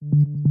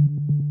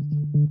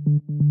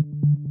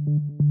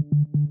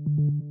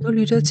Du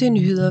lytter til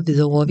Nyheder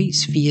Hvidovre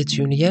Avis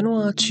 24.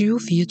 januar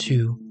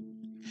 2024.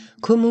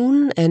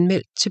 Kommunen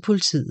anmeldt til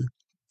politiet.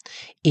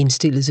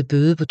 Indstillet til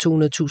bøde på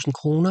 200.000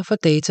 kroner for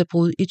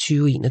databrud i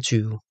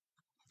 2021.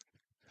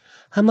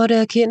 Han måtte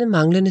erkende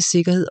manglende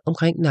sikkerhed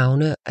omkring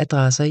navne og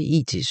adresser i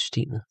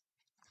IT-systemet.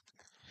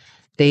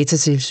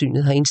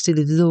 Datatilsynet har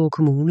indstillet Hvidovre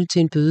Kommune til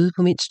en bøde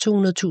på mindst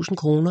 200.000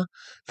 kroner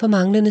for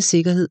manglende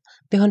sikkerhed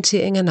ved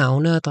håndtering af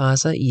navne og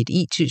adresser i et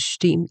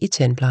IT-system i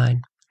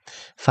tandplejen.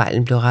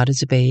 Fejlen blev rettet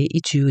tilbage i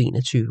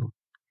 2021.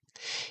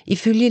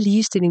 Ifølge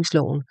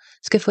ligestillingsloven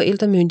skal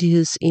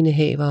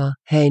forældremyndighedsindehavere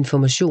have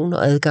information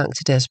og adgang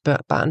til deres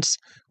barns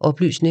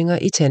oplysninger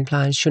i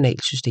tandplejens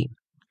journalsystem.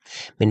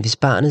 Men hvis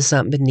barnet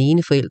sammen med den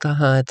ene forælder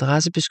har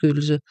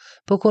adressebeskyttelse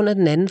på grund af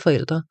den anden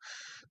forælder,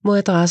 må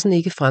adressen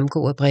ikke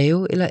fremgå af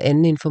breve eller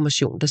anden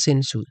information, der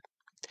sendes ud.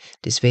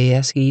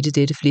 Desværre skete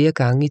dette flere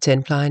gange i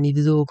tandplejen i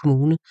Hvidovre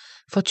Kommune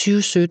fra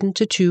 2017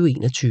 til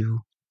 2021.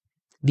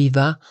 Vi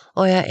var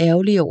og er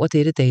ærgerlige over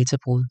dette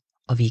databrud,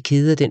 og vi er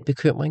kede af den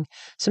bekymring,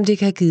 som det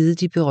kan have givet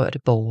de berørte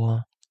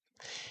borgere.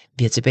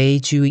 Vi har tilbage i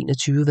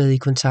 2021 været i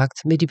kontakt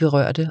med de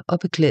berørte og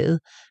beklaget,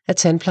 at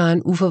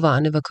tandplejen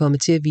uforvarende var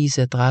kommet til at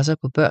vise adresser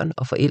på børn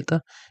og forældre,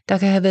 der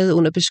kan have været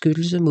under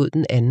beskyttelse mod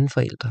den anden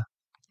forælder.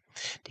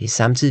 Det er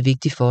samtidig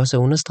vigtigt for os at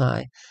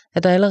understrege,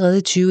 at der allerede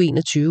i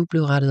 2021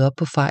 blev rettet op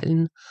på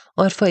fejlen,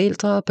 og at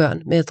forældre og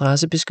børn med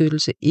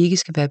adressebeskyttelse ikke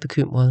skal være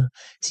bekymrede,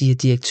 siger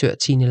direktør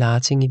Tine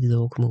Larting i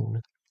Hvidovre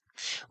Kommune.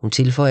 Hun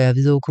tilføjer, at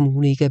Hvidovre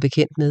Kommune ikke er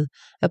bekendt med,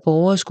 at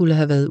borgere skulle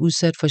have været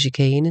udsat for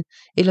chikane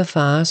eller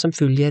fare som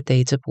følge af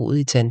databruddet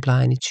i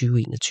tandplejen i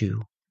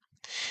 2021.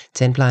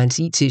 Tandplejens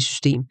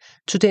IT-system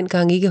tog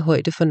dengang ikke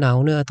højde for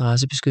navne- og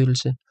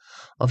adressebeskyttelse,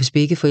 og hvis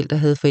begge forældre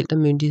havde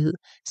forældremyndighed,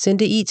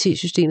 sendte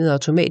IT-systemet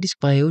automatisk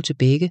breve til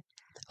begge,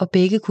 og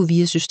begge kunne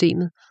via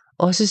systemet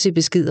også se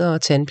beskeder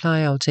og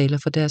tandplejeaftaler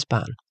for deres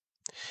barn.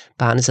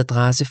 Barnets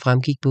adresse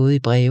fremgik både i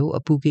breve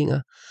og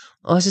bookinger,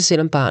 også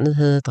selvom barnet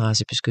havde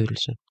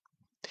adressebeskyttelse.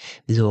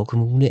 Hvidovre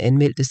Kommune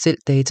anmeldte selv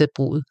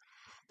databruddet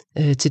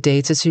til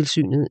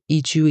Datatilsynet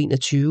i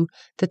 2021,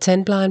 da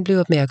tandplejen blev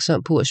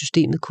opmærksom på, at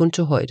systemet kun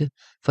tog højde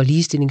for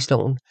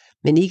ligestillingsloven,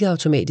 men ikke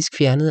automatisk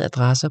fjernede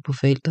adresser på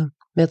forældre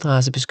med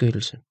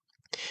adressebeskyttelse.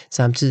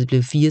 Samtidig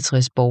blev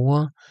 64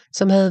 borgere,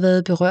 som havde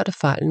været berørt af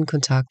fejlen,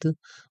 kontaktet,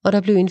 og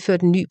der blev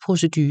indført en ny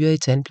procedure i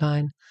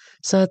tandplejen,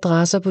 så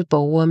adresser på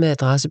borgere med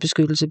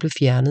adressebeskyttelse blev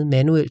fjernet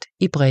manuelt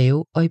i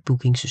breve og i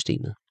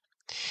bookingsystemet.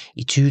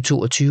 I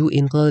 2022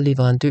 ændrede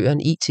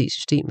leverandøren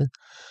IT-systemet,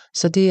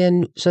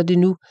 så det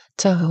nu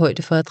tager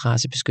højde for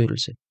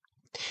adressebeskyttelse.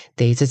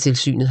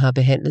 Datatilsynet har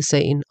behandlet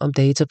sagen om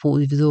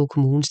databrud i Hvidovre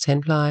Kommunes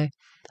tandpleje,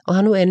 og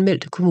har nu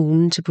anmeldt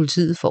kommunen til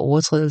politiet for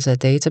overtrædelse af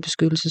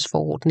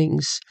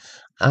databeskyttelsesforordningens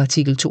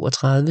artikel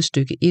 32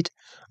 stykke 1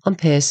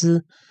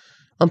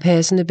 om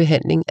passende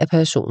behandling af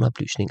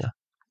personoplysninger.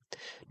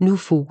 Nu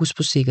fokus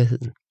på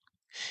sikkerheden.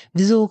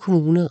 Hvidovre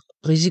Kommune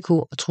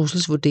risiko- og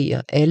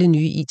trusselsvurderer alle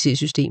nye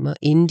IT-systemer,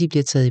 inden de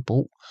bliver taget i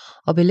brug,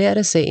 og belært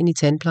af sagen i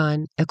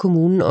tandplejen er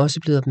kommunen også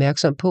blevet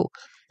opmærksom på,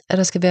 at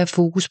der skal være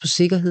fokus på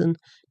sikkerheden,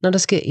 når der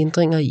sker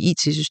ændringer i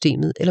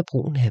IT-systemet eller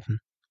brugen af dem.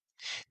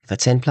 Det var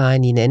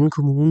tandplejen i en anden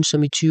kommune,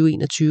 som i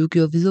 2021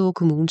 gjorde Hvidovre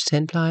Kommunes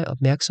tandpleje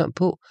opmærksom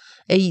på,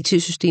 at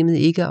IT-systemet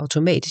ikke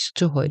automatisk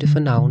tog højde for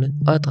navne-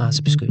 og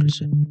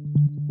adressebeskyttelse.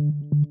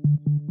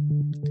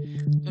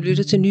 Du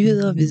lytter til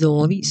Nyheder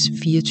Hvidovre Avis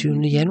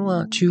 24.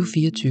 januar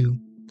 2024.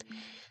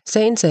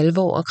 Sagens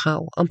alvor og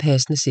krav om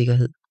passende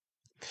sikkerhed.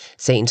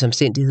 Sagens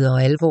omstændigheder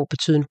og alvor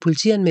betød en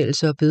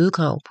politianmeldelse og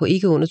bødekrav på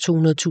ikke under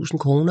 200.000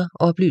 kroner,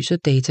 oplyser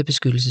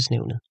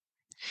Databeskyttelsesnævnet.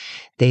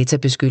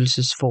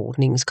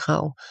 Databeskyttelsesforordningens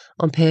krav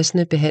om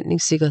passende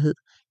behandlingssikkerhed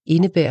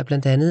indebærer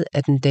blandt andet,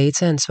 at den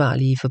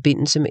dataansvarlige i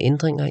forbindelse med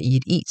ændringer i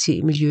et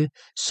IT-miljø,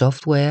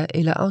 software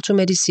eller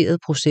automatiserede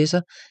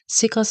processer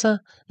sikrer sig,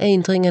 at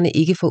ændringerne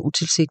ikke får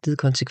utilsigtede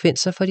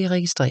konsekvenser for de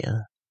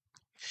registrerede.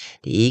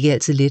 Det er ikke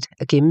altid let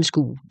at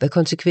gennemskue, hvad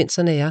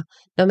konsekvenserne er,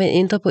 når man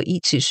ændrer på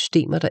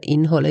IT-systemer, der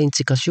indeholder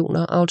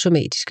integrationer og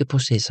automatiske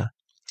processer.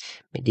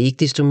 Men det er ikke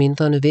desto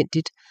mindre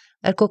nødvendigt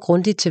at gå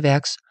grundigt til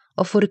værks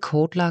og få det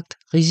kortlagt.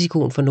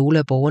 Risikoen for nogle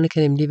af borgerne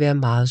kan nemlig være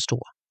meget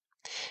stor.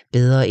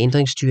 Bedre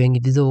ændringsstyring i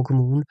Hvidovre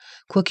Kommune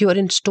kunne have gjort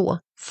en stor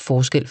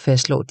forskel,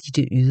 fastslår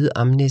Ditte Yde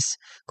Amnes,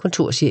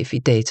 kontorchef i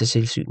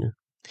Datatilsynet.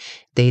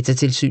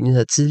 Datatilsynet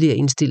har tidligere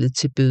indstillet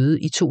til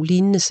bøde i 2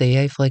 lignende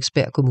sager i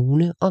Frederiksberg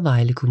Kommune og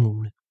Vejle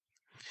Kommune.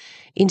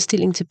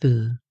 Indstilling til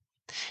bøde.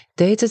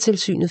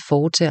 Datatilsynet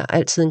foretager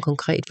altid en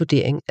konkret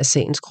vurdering af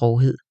sagens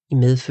grovhed i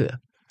medfør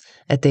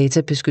af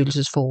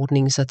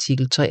databeskyttelsesforordningens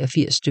artikel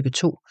 83 stykke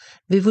 2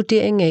 ved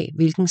vurdering af,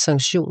 hvilken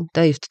sanktion,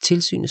 der efter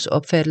tilsynets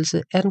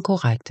opfattelse er den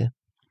korrekte.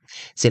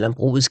 Selvom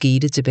bruddet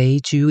skete tilbage i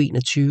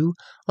 2021,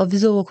 og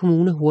Hvidovre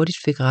Kommune hurtigt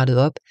fik rettet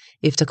op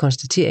efter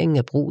konstateringen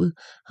af bruddet,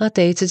 har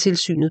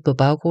Datatilsynet på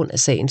baggrund af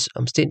sagens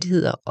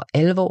omstændigheder og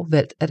alvor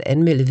valgt at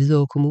anmelde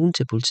Hvidovre Kommune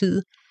til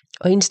politiet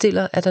og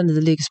indstiller, at der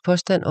nedlægges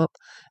påstand om,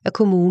 at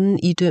kommunen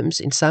idømmes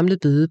en samlet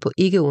bøde på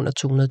ikke under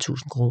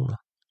 200.000 kroner.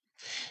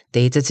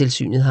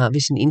 Datatilsynet har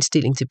ved sin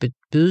indstilling til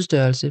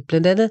bødestørrelse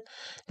blandt andet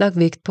lagt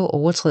vægt på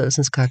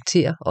overtrædelsens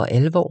karakter og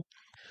alvor,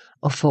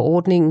 og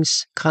forordningens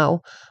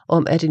krav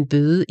om, at en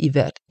bøde i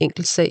hver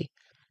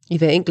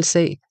enkelt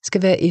sag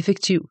skal være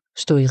effektiv,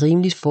 stå i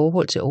rimeligt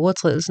forhold til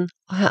overtrædelsen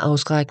og have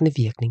afskrækkende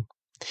virkning.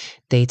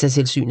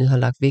 Datatilsynet har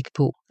lagt vægt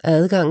på, at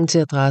adgangen til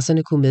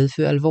adresserne kunne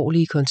medføre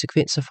alvorlige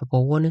konsekvenser for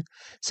borgerne,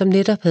 som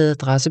netop havde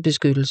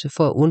adressebeskyttelse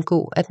for at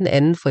undgå, at den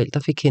anden forælder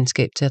fik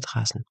kendskab til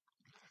adressen.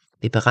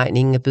 Ved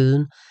beregningen af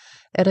bøden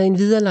er der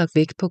endvidere lagt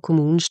vægt på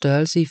kommunens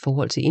størrelse i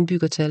forhold til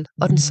indbyggertal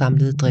og den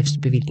samlede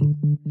driftsbevilling.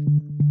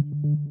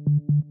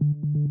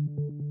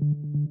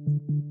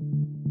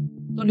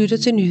 Du lytter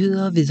til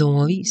Nyheder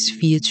Hvidovre Avis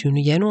 24.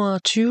 januar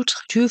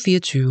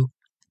 2024.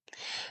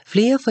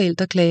 Flere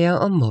forældre klager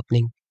om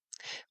mobning.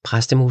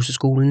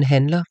 Præstemoseskolen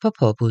handler på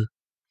påbud.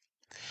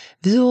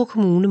 Hvidovre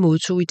Kommune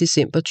modtog i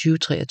december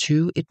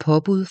 2023 et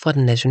påbud fra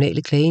den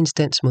nationale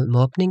klageinstans mod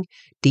mobning,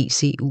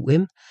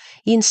 DCUM,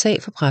 i en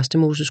sag for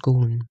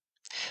Præstemoseskolen.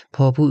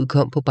 Påbuddet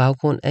kom på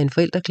baggrund af en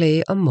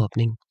forældreklage om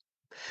mobning.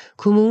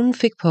 Kommunen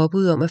fik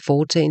påbud om at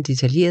foretage en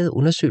detaljeret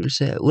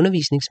undersøgelse af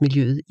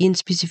undervisningsmiljøet i en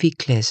specifik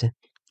klasse.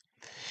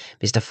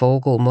 Hvis der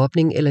foregår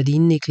mobning eller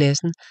lignende i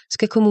klassen,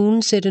 skal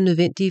kommunen sætte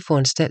nødvendige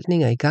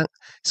foranstaltninger i gang,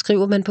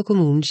 skriver man på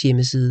kommunens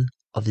hjemmeside,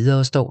 og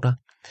videre står der: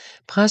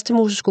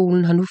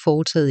 Præstemoseskolen har nu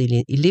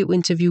foretaget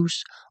elevinterviews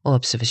og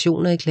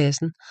observationer i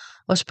klassen,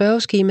 og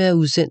spørgeskema er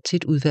udsendt til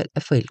et udvalg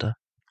af forældre.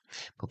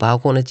 På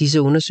baggrund af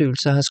disse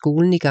undersøgelser har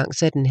skolen i gang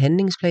sat en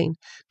handlingsplan,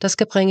 der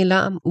skal bringe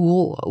larm,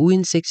 uro og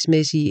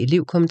uindsigtsmæssige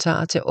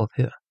elevkommentarer til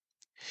ophør.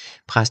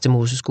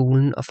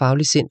 Præstemoseskolen og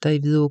Faglig Center i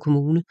Hvidovre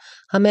Kommune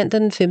har mandag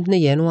den 15.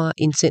 januar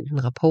indsendt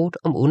en rapport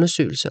om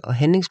undersøgelse og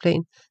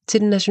handlingsplan til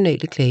den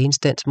nationale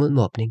klageinstans mod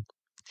mobning.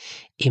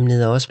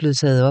 Emnet er også blevet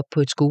taget op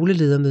på et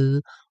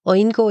skoleledermøde og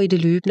indgår i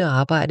det løbende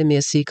arbejde med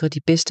at sikre de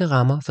bedste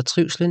rammer for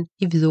trivslen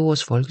i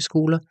Hvidovres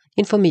folkeskoler,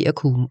 informerer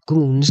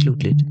kommunen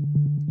slutligt.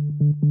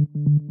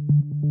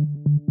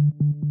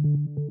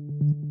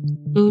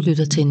 Du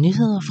lytter til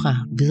nyheder fra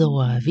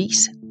Hvidovre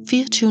Avis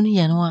 24.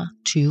 januar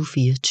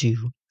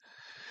 2024.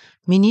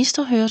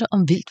 Minister hørte om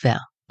vildt vejr,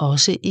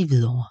 også i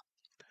Hvidovre.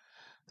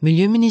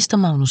 Miljøminister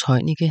Magnus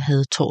Heunicke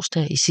havde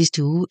torsdag i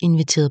sidste uge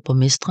inviteret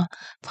borgmestre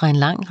fra en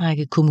lang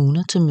række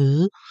kommuner til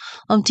møde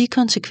om de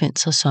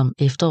konsekvenser, som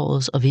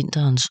efterårets og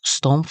vinterens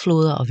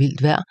stormfloder og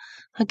vildt vejr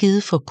har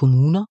givet for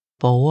kommuner,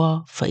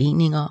 borgere,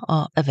 foreninger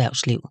og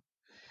erhvervsliv.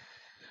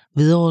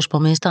 Hvidovres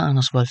borgmester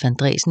Anders Wolf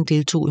Andresen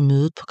deltog i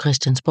mødet på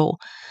Christiansborg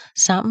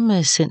sammen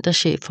med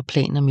centerchef for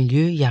plan og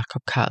miljø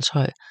Jakob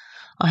Karlshøj,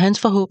 og hans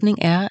forhåbning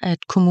er, at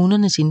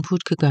kommunernes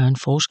input kan gøre en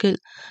forskel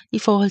i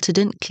forhold til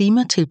den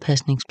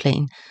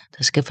klimatilpasningsplan,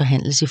 der skal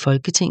forhandles i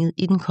Folketinget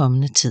i den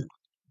kommende tid.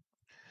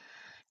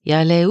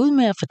 Jeg lagde ud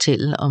med at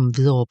fortælle om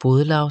Hvidovre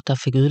Bådelav, der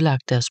fik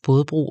ødelagt deres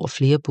bådebro og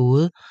flere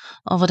både,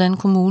 og hvordan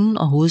kommunen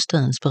og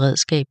hovedstadens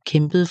beredskab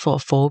kæmpede for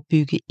at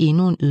forebygge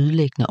endnu en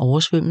ødelæggende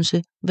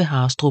oversvømmelse ved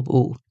Harrestrup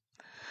Å.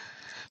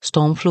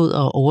 Stormflod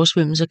og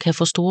oversvømmelse kan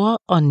få store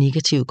og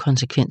negative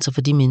konsekvenser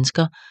for de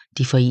mennesker,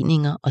 de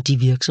foreninger og de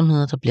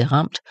virksomheder, der bliver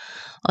ramt,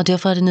 og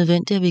derfor er det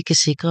nødvendigt, at vi kan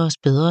sikre os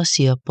bedre,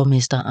 siger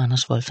borgmester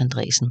Anders Wolf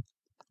Andresen.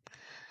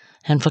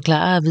 Han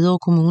forklarer, at Hvidovre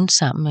Kommune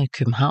sammen med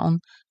København,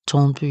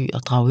 Tårnby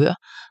og Dragør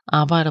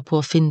arbejder på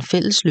at finde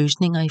fælles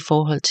løsninger i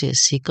forhold til at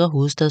sikre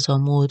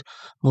hovedstadsområdet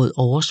mod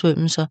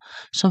oversvømmelser,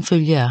 som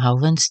følge af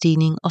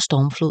havvandsstigning og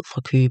stormflod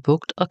fra Køge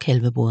Bugt og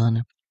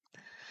Kalveboderne.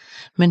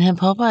 Men han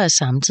påpeger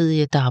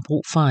samtidig, at der er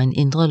brug for en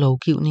ændret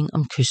lovgivning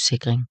om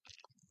kystsikring.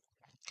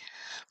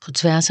 På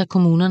tværs af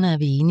kommunerne er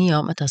vi enige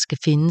om, at der skal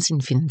findes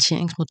en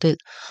finansieringsmodel,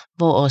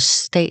 hvor også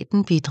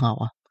staten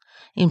bidrager.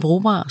 En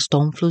brugbar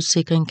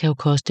stormflodssikring kan jo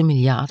koste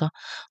milliarder,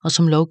 og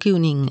som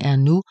lovgivningen er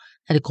nu,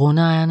 er det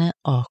grundejerne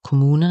og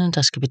kommunerne,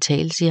 der skal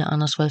betale, siger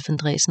Anders Wolf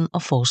Andresen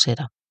og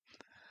fortsætter.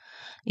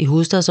 I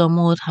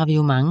hovedstadsområdet har vi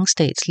jo mange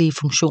statslige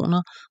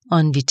funktioner og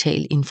en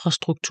vital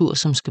infrastruktur,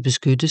 som skal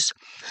beskyttes,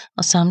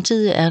 og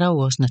samtidig er der jo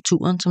også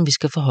naturen, som vi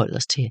skal forholde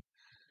os til.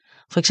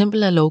 For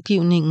eksempel er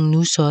lovgivningen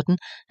nu sådan,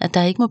 at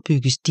der ikke må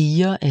bygges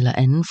diger eller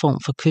anden form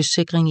for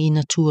kystsikring i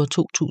Natura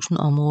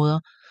 2000-områder,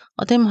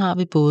 og dem har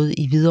vi både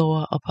i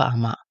Hvidovre og på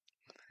Amager.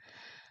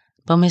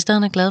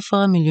 Borgmesteren er glad for,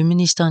 at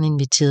miljøministeren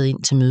inviterede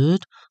ind til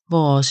mødet,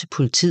 hvor også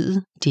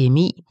politiet,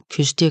 DMI,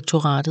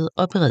 Kystdirektoratet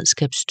og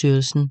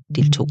Beredskabsstyrelsen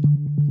deltog.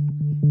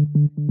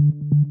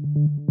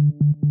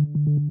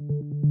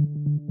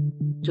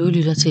 Du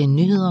lytter til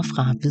nyheder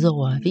fra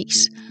Hvidovre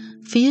Avis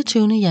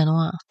 24.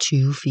 januar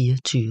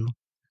 2024.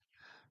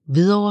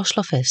 Hvidovre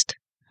slår fast: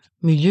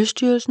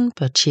 Miljøstyrelsen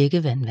bør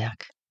tjekke vandværk.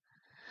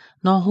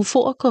 Når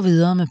HOFOR går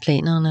videre med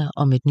planerne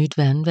om et nyt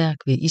vandværk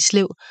ved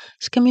Islev,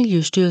 skal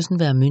Miljøstyrelsen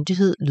være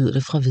myndighed, lyder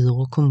det fra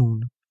Hvidovre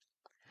Kommune.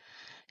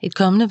 Et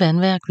kommende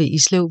vandværk ved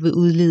Islev vil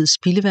udlede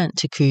spildevand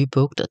til Køge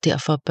Bugt, og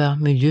derfor bør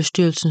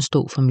Miljøstyrelsen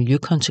stå for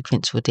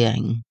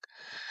miljøkonsekvensvurderingen.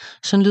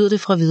 Sådan lyder det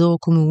fra Hvidovre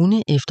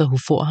Kommune, efter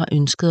HOFOR har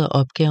ønsket, at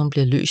opgaven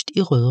bliver løst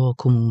i Rødovre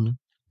Kommune.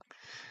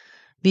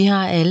 Vi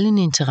har alle en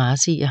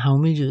interesse i, at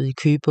havmiljøet i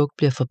Køge Bugt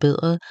bliver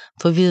forbedret,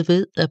 for vi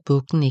ved, at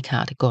bugten ikke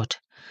har det godt.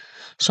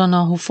 Så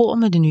når Hvidovre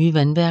med det nye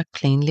vandværk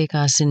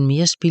planlægger at sende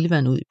mere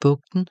spildevand ud i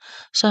bugten,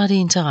 så er det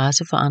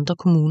interesse for andre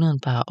kommuner end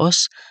bare os,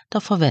 der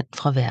får vand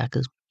fra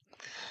værket.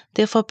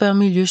 Derfor bør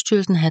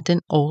Miljøstyrelsen have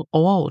den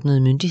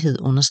overordnede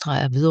myndighed,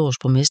 understreger Hvidovres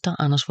borgmester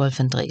Anders Wolf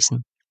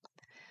Andresen.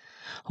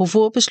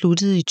 Hvidovre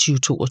besluttede i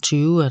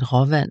 2022, at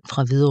råvand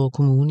fra Hvidovre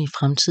Kommune i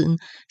fremtiden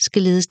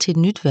skal ledes til et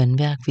nyt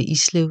vandværk ved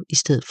Islev i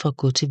stedet for at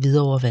gå til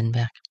Hvidovre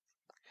Vandværk.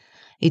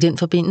 I den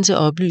forbindelse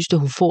oplyste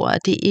Hvidovre,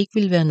 at det ikke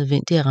ville være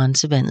nødvendigt at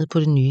rense vandet på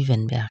det nye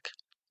vandværk.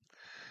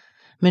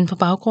 Men på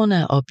baggrund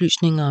af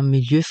oplysninger om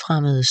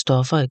miljøfremmede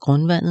stoffer i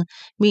grundvandet,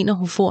 mener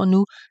Hvidovre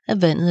nu,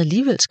 at vandet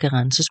alligevel skal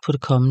renses på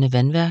det kommende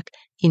vandværk,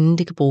 inden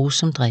det kan bruges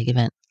som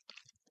drikkevand.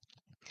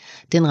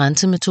 Den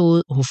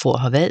rensemetode, Hvidovre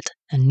har valgt,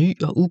 er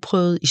ny og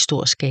uprøvet i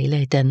stor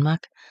skala i Danmark.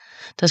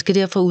 Der skal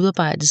derfor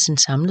udarbejdes en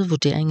samlet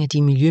vurdering af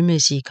de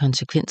miljømæssige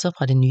konsekvenser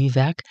fra det nye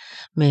værk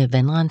med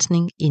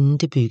vandrensning, inden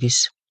det bygges.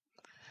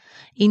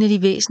 En af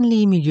de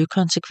væsentlige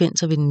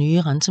miljøkonsekvenser ved den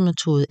nye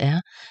rensemetode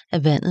er,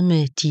 at vandet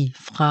med de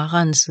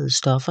frarensede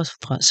stoffer,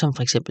 som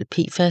f.eks.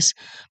 PFAS,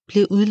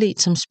 bliver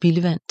udledt som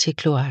spildevand til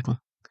kloakken.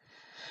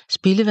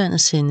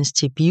 Spildevandet sendes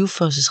til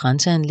Biofosses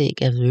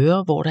renseanlæg af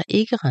Hvidovre, hvor der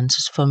ikke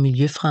renses for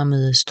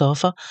miljøfremmede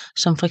stoffer,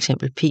 som f.eks.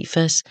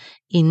 PFAS,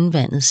 inden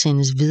vandet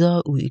sendes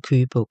videre ud i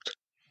Køge Bugt.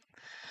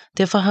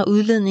 Derfor har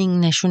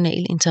udledningen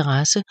national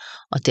interesse,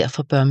 og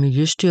derfor bør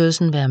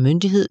Miljøstyrelsen være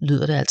myndighed,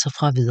 lyder det altså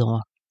fra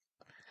Hvidovre.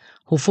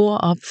 Hvidovre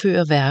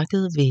opfører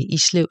værket ved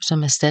Islev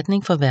som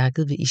erstatning for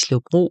værket ved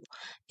Islevbro,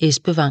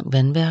 Espevang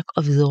Vandværk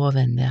og Hvidovre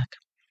Vandværk.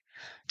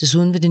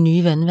 Desuden vil det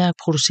nye vandværk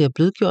producere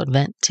blødgjort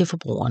vand til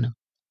forbrugerne.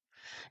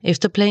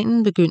 Efter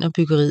planen begynder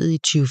byggeriet i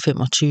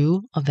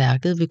 2025, og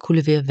værket vil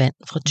kunne levere vand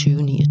fra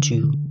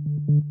 2029.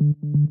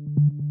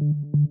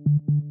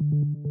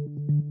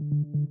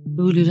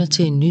 Du lytter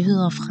til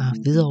nyheder fra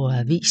Hvidovre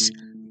Avis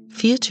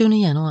 24.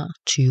 januar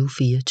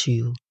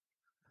 2024.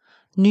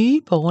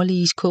 Nye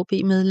borgerliges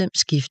KB-medlem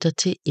skifter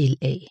til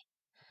LA.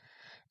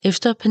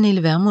 Efter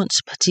Pernille Vermunds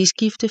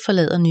partiskifte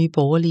forlader Nye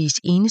Borgerliges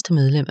eneste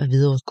medlem af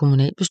Hvidovres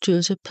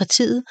kommunalbestyrelse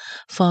partiet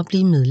for at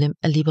blive medlem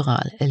af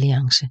Liberal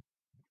Alliance.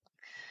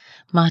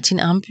 Martin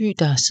Amby,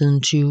 der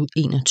siden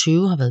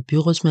 2021 har været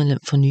byrådsmedlem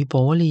for Nye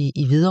Borgerlige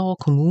i Hvidovre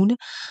Kommune,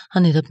 har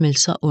netop meldt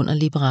sig under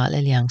Liberal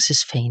Alliances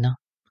faner.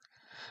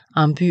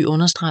 Amby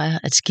understreger,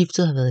 at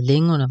skiftet har været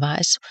længe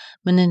undervejs,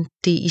 men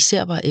det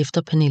især var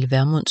efter Pernille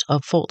Vermunds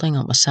opfordring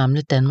om at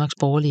samle Danmarks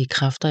borgerlige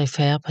kræfter i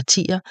færre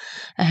partier,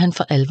 at han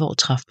for alvor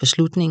traf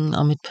beslutningen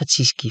om et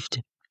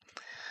partiskifte.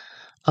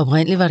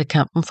 Oprindeligt var det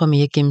kampen for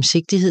mere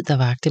gennemsigtighed, der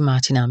vakte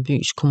Martin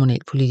Ambys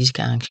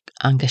kommunalpolitiske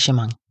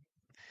engagement.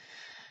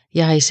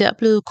 Jeg er især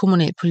blevet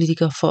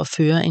kommunalpolitiker for at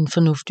føre en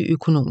fornuftig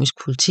økonomisk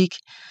politik,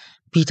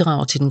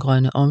 bidrage til den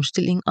grønne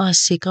omstilling og at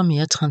sikre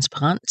mere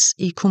transparens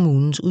i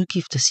kommunens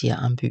udgifter, siger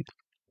Amby.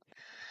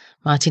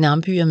 Martin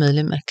Amby er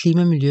medlem af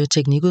Klima-, Miljø- og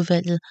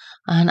Teknikudvalget,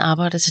 og han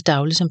arbejder til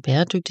daglig som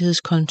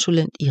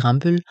bæredygtighedskonsulent i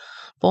Rambøll,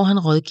 hvor han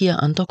rådgiver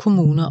andre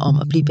kommuner om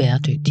at blive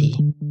bæredygtige.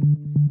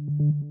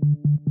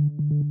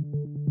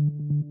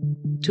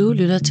 Du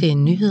lytter til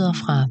nyheder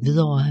fra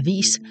Hvidovre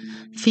Avis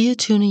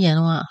 24.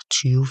 januar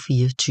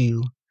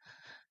 2024.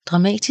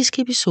 Dramatisk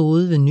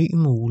episode ved Ny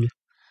Mole.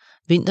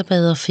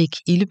 Vinterbader fik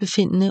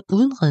ildebefindende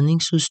uden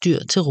redningsudstyr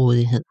til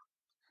rådighed.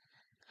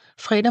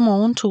 Fredag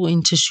morgen tog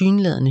en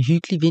tilsyneladende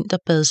hyggelig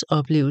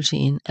vinterbadsoplevelse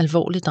en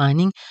alvorlig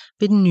drejning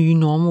ved den nye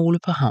Nordmole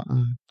på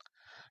havnen.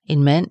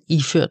 En mand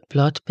iført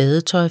blåt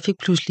badetøj fik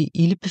pludselig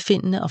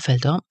ildebefindende og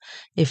faldt om,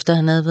 efter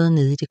han havde været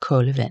nede i det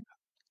kolde vand.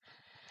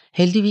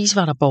 Heldigvis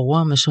var der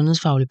borgere med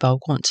sundhedsfaglig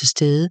baggrund til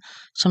stede,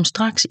 som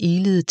straks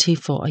ilede til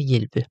for at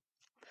hjælpe.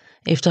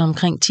 Efter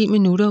omkring 10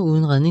 minutter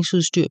uden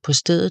redningsudstyr på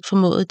stedet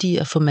formåede de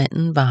at få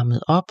manden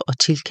varmet op og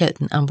tilkaldt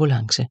en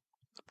ambulance.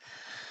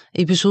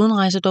 Episoden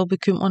rejser dog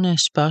bekymrende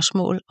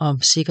spørgsmål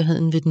om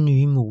sikkerheden ved den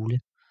nye mole.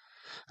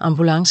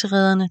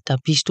 Ambulanceredderne, der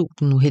bistod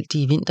den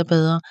uheldige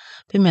vinterbader,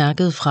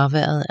 bemærkede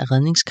fraværet af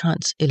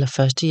redningskrans eller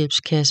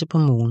førstehjælpskasse på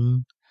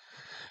molen.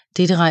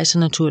 Dette rejser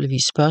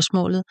naturligvis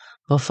spørgsmålet,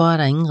 hvorfor er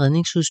der ingen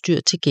redningsudstyr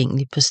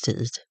tilgængeligt på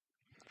stedet.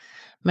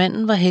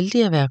 Manden var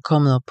heldig at være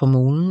kommet op på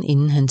molen,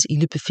 inden hans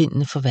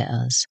ildebefindende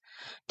forværredes.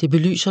 Det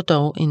belyser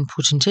dog en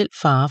potentiel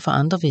fare for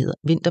andre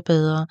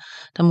vinterbadere,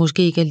 der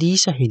måske ikke er lige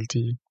så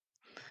heldige.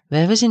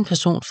 Hvad hvis en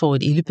person får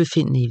et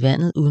ildebefindende i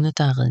vandet, uden at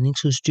der er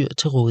redningsudstyr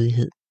til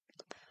rådighed?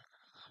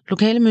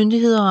 Lokale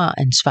myndigheder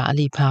og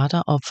ansvarlige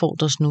parter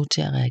opfordres nu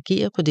til at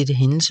reagere på dette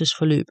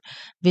hændelsesforløb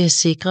ved at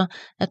sikre,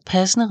 at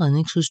passende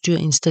redningsudstyr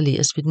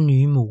installeres ved den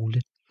nye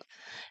mole.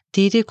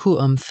 Dette kunne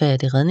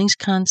omfatte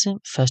redningskranse,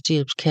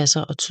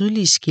 førstehjælpskasser og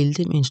tydelige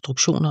skilte med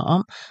instruktioner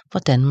om,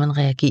 hvordan man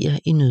reagerer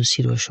i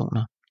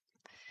nødsituationer.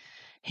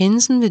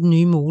 Hændelsen ved den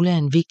nye mole er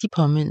en vigtig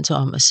påmindelse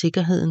om, at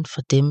sikkerheden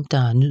for dem,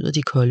 der nyder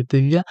de kolde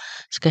bølger,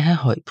 skal have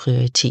høj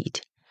prioritet.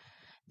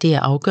 Det er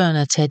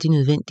afgørende at tage de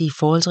nødvendige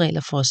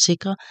forholdsregler for at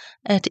sikre,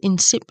 at en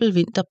simpel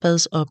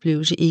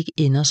vinterbadsoplevelse ikke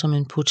ender som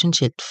en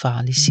potentielt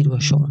farlig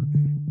situation.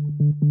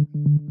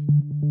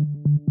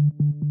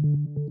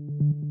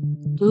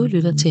 Du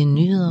lytter til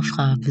nyheder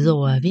fra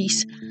Hvidovre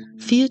Avis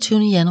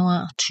 24.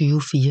 januar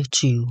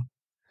 2024.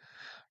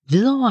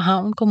 Hvidovre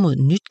Havn går mod et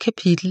nyt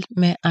kapitel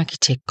med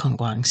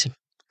arkitektkonkurrence.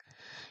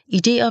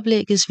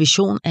 Ideoplæggets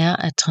vision er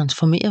at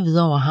transformere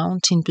Hvidovre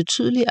Havn til en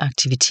betydelig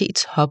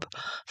aktivitetshub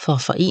for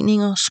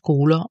foreninger,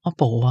 skoler og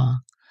borgere.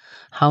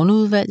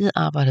 Havneudvalget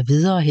arbejder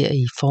videre her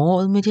i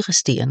foråret med de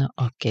resterende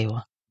opgaver.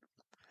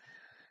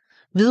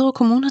 Hvidovre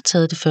Kommune har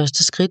taget det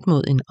første skridt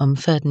mod en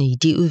omfattende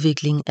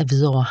idéudvikling af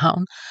Hvidovre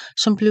Havn,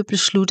 som blev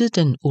besluttet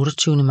den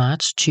 28.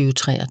 marts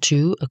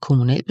 2023 af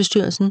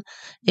kommunalbestyrelsen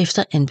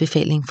efter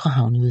anbefaling fra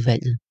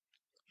Havneudvalget.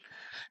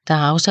 Der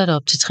er afsat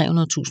op til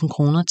 300.000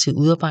 kroner til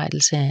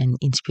udarbejdelse af en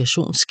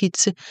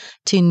inspirationsskitse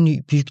til en ny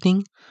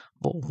bygning,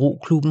 hvor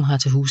Roklubben har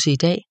til huse i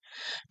dag.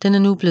 Den er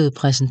nu blevet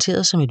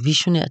præsenteret som et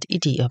visionært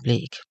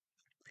idéoplæg.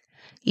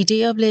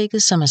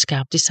 Ideoplægget, som er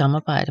skabt i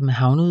samarbejde med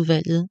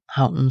Havneudvalget,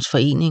 Havnens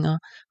Foreninger,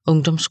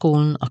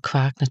 Ungdomsskolen og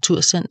Kvark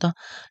Naturcenter,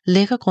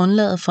 lægger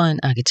grundlaget for en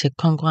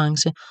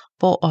arkitektkonkurrence,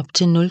 hvor op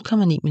til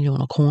 0,9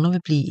 millioner kroner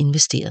vil blive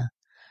investeret.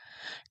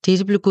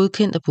 Dette blev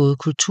godkendt af både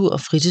Kultur-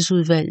 og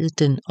Fritidsudvalget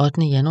den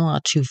 8. januar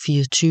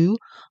 2024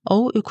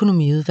 og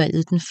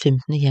Økonomiudvalget den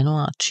 15.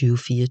 januar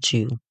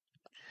 2024.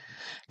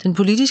 Den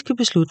politiske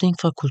beslutning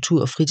fra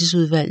Kultur- og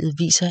Fritidsudvalget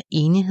viser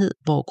enighed,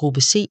 hvor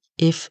gruppe C,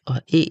 F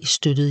og E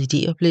støttede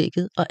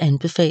idéoplægget og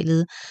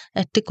anbefalede,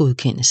 at det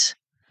godkendes.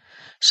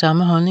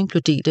 Samme holdning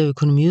blev delt af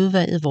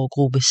Økonomiudvalget, hvor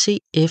gruppe C,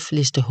 F,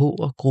 liste H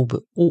og gruppe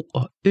O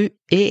og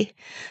Æ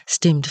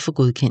stemte for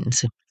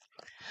godkendelse.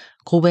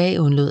 Gruppe A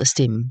undlod at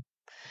stemme.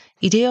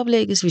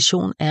 Ideoplæggets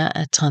vision er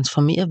at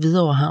transformere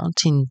Hvidovre Havn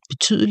til en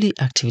betydelig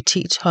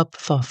aktivitetshub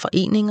for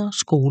foreninger,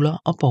 skoler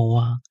og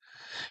borgere.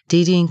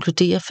 Dette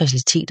inkluderer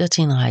faciliteter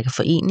til en række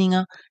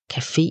foreninger,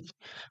 café,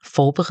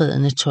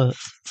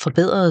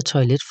 forbedrede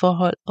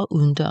toiletforhold og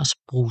udendørs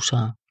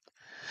brusere.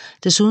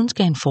 Desuden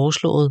skal en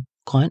foreslået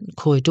grøn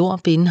korridor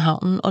binde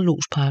havnen og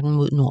lodsparken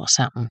mod nord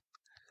sammen.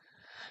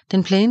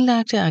 Den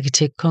planlagte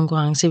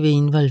arkitektkonkurrence vil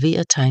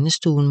involvere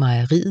tegnestuen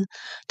Mejeriet,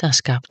 der har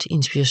skabt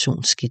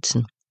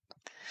inspirationsskitsen.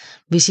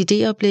 Hvis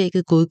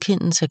idéoplægget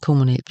godkendes af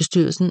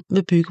kommunalbestyrelsen,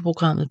 vil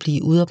byggeprogrammet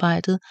blive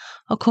udarbejdet,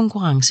 og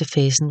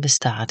konkurrencefasen vil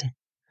starte.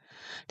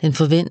 Den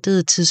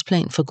forventede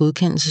tidsplan for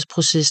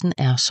godkendelsesprocessen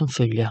er som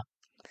følger.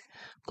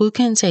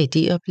 Godkendelse af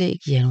idéoplæg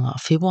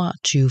januar-februar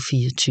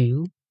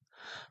 2024.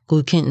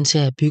 Godkendelse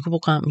af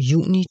byggeprogram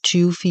juni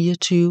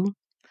 2024.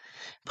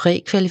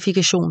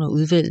 Prækvalifikation og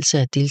udvælgelse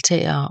af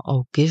deltagere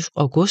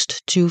august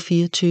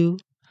 2024.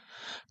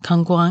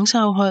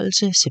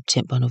 Konkurrenceafholdelse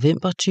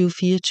september-november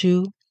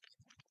 2024.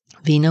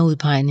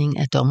 Vinderudpegning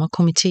af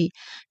dommerkomité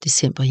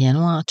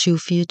december-januar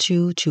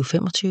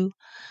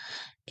 2024-2025.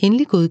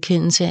 Endelig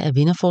godkendelse af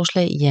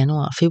vinderforslag i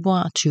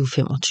januar-februar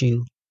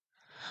 2025.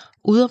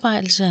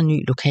 Udarbejdelse af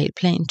ny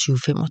lokalplan 2025-2026.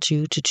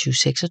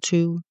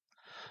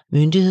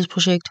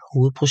 Myndighedsprojekt,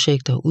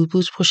 hovedprojekt og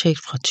udbudsprojekt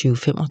fra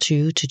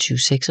 2025 til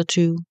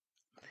 2026.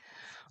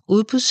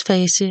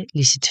 Udbudsfase,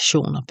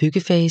 licitation og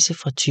byggefase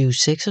fra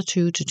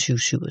 2026 til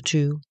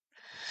 2027.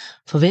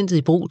 Forventet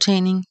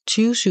ibrugtagning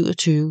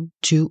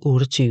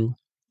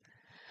 2027-2028.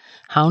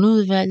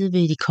 Havneudvalget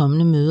vil i de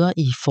kommende møder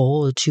i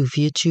foråret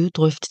 2024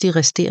 drøfte de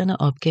resterende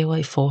opgaver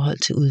i forhold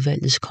til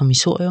udvalgets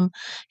kommissorium,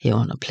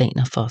 herunder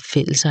planer for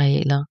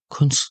fællesarealer,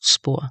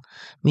 kunstspor,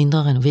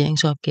 mindre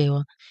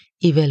renoveringsopgaver,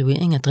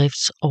 evaluering af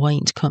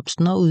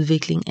driftsoverenskomsten og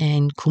udvikling af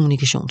en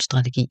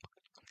kommunikationsstrategi.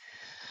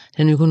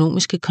 Den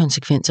økonomiske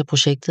konsekvens af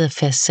projektet er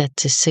fastsat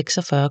til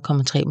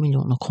 46,3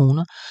 millioner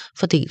kroner,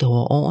 fordelt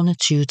over årene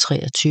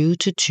 2023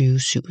 til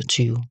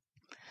 2027.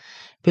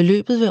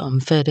 Beløbet vil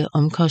omfatte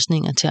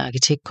omkostninger til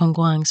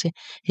arkitektkonkurrence,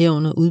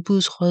 herunder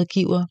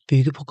udbudsrådgiver,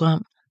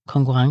 byggeprogram,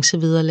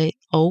 konkurrencevederlag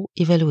og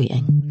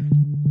evaluering.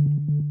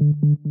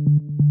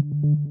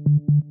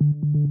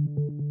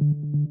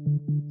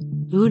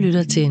 Du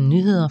lytter til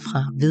nyheder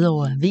fra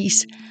Hvidovre Avis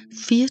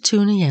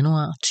 24.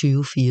 januar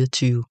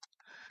 2024.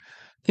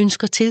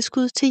 Ønsker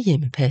tilskud til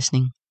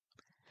hjemmepasning.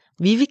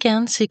 Vi vil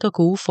gerne sikre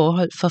gode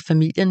forhold for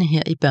familierne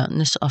her i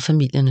Børnenes og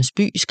Familiernes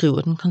By,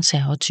 skriver den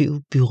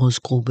konservative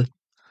byrådsgruppe.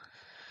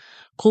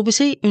 Gruppe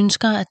C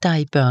ønsker, at der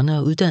i børne-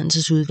 og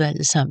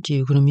uddannelsesudvalget samt i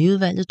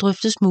økonomiudvalget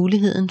drøftes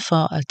muligheden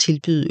for at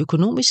tilbyde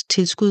økonomisk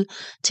tilskud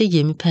til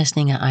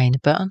hjemmepasning af egne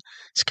børn,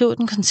 skriver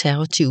den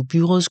konservative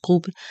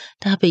byrådsgruppe,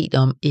 der har bedt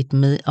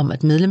om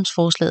at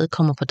medlemsforslaget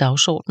kommer på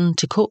dagsordenen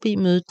til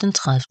KB-mødet den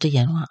 30.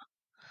 januar.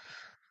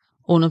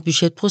 Under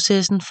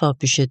budgetprocessen for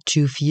budget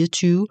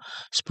 2024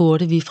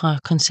 spurgte vi fra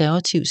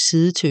konservativ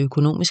side til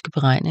økonomiske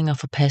beregninger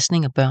for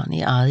pasning af børn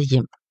i eget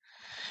hjem.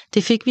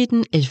 Det fik vi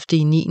den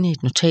 11.9.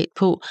 et notat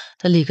på,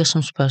 der ligger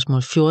som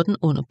spørgsmål 14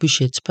 under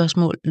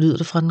budgetspørgsmål, lyder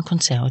det fra den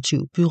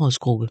konservative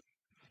byrådsgruppe.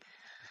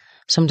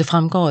 Som det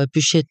fremgår af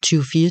budget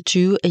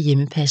 2024 er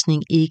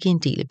hjemmepasning ikke en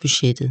del af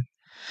budgettet.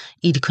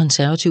 I det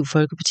konservative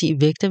Folkeparti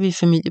vægter vi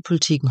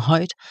familiepolitikken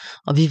højt,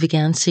 og vi vil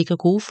gerne sikre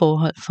gode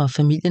forhold for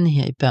familierne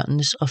her i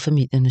Børnenes og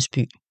Familiernes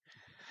By.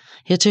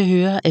 Hertil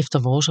hører efter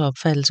vores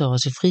opfattelse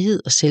også frihed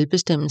og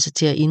selvbestemmelse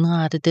til at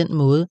indrette den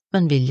måde,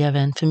 man vælger at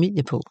være en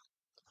familie på.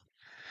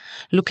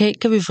 Lokalt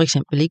kan vi for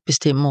eksempel ikke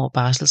bestemme over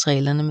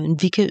barselsreglerne,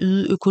 men vi kan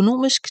yde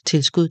økonomisk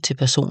tilskud til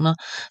personer,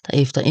 der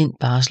efter endt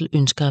barsel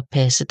ønsker at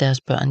passe deres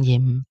børn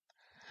hjemme.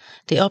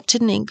 Det er op til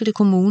den enkelte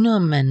kommune,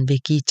 om man vil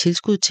give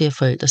tilskud til, at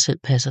forældre selv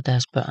passer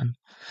deres børn.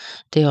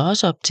 Det er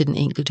også op til den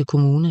enkelte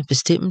kommune at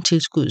bestemme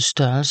tilskuddets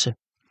størrelse.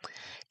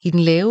 I den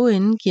lave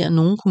ende giver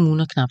nogle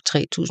kommuner knap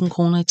 3.000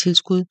 kroner i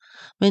tilskud,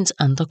 mens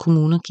andre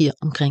kommuner giver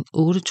omkring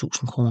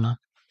 8.000 kroner.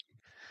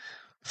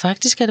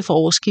 Faktisk er det for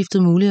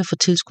årsskiftet muligt at få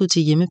tilskud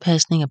til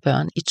hjemmepasning af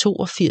børn i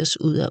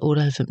 82 ud af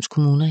 98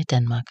 kommuner i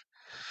Danmark.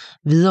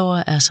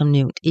 Hvidovre er som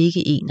nævnt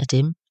ikke en af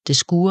dem. Det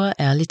skurer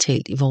ærligt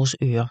talt i vores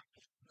ører.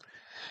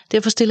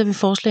 Derfor stiller vi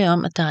forslag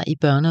om, at der i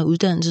børne- og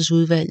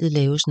uddannelsesudvalget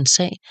laves en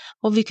sag,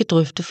 hvor vi kan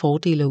drøfte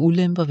fordele og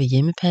ulemper ved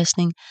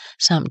hjemmepasning,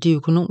 samt de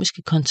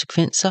økonomiske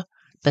konsekvenser,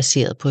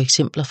 baseret på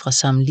eksempler fra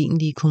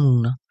sammenlignelige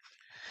kommuner.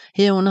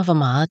 Herunder hvor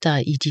mange der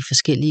i de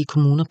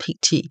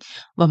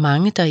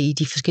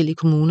forskellige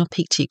kommuner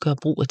pt. Gør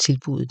brug af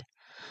tilbuddet.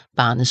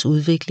 Barnets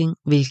udvikling,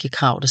 hvilke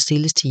krav der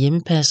stilles til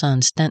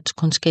hjemmepasserens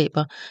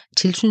danskkundskaber,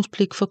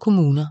 tilsynspligt for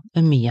kommuner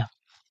med mere.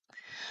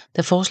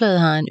 Da forslaget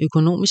har en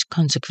økonomisk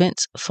konsekvens,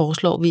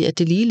 foreslår vi, at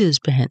det ligeledes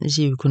behandles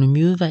i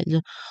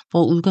økonomiudvalget,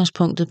 hvor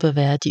udgangspunktet bør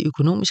være de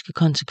økonomiske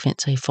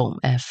konsekvenser i form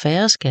af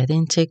færre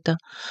skatteindtægter,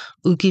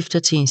 udgifter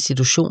til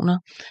institutioner,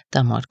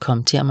 der måtte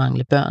komme til at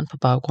mangle børn på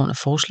baggrund af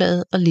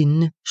forslaget og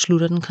lignende,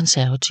 slutter den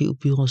konservative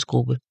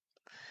byrådsgruppe.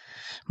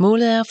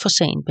 Målet er at få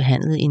sagen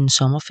behandlet inden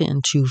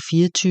sommerferien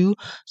 2024,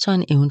 så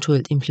en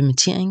eventuel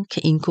implementering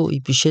kan indgå i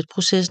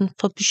budgetprocessen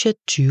for budget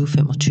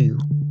 2025.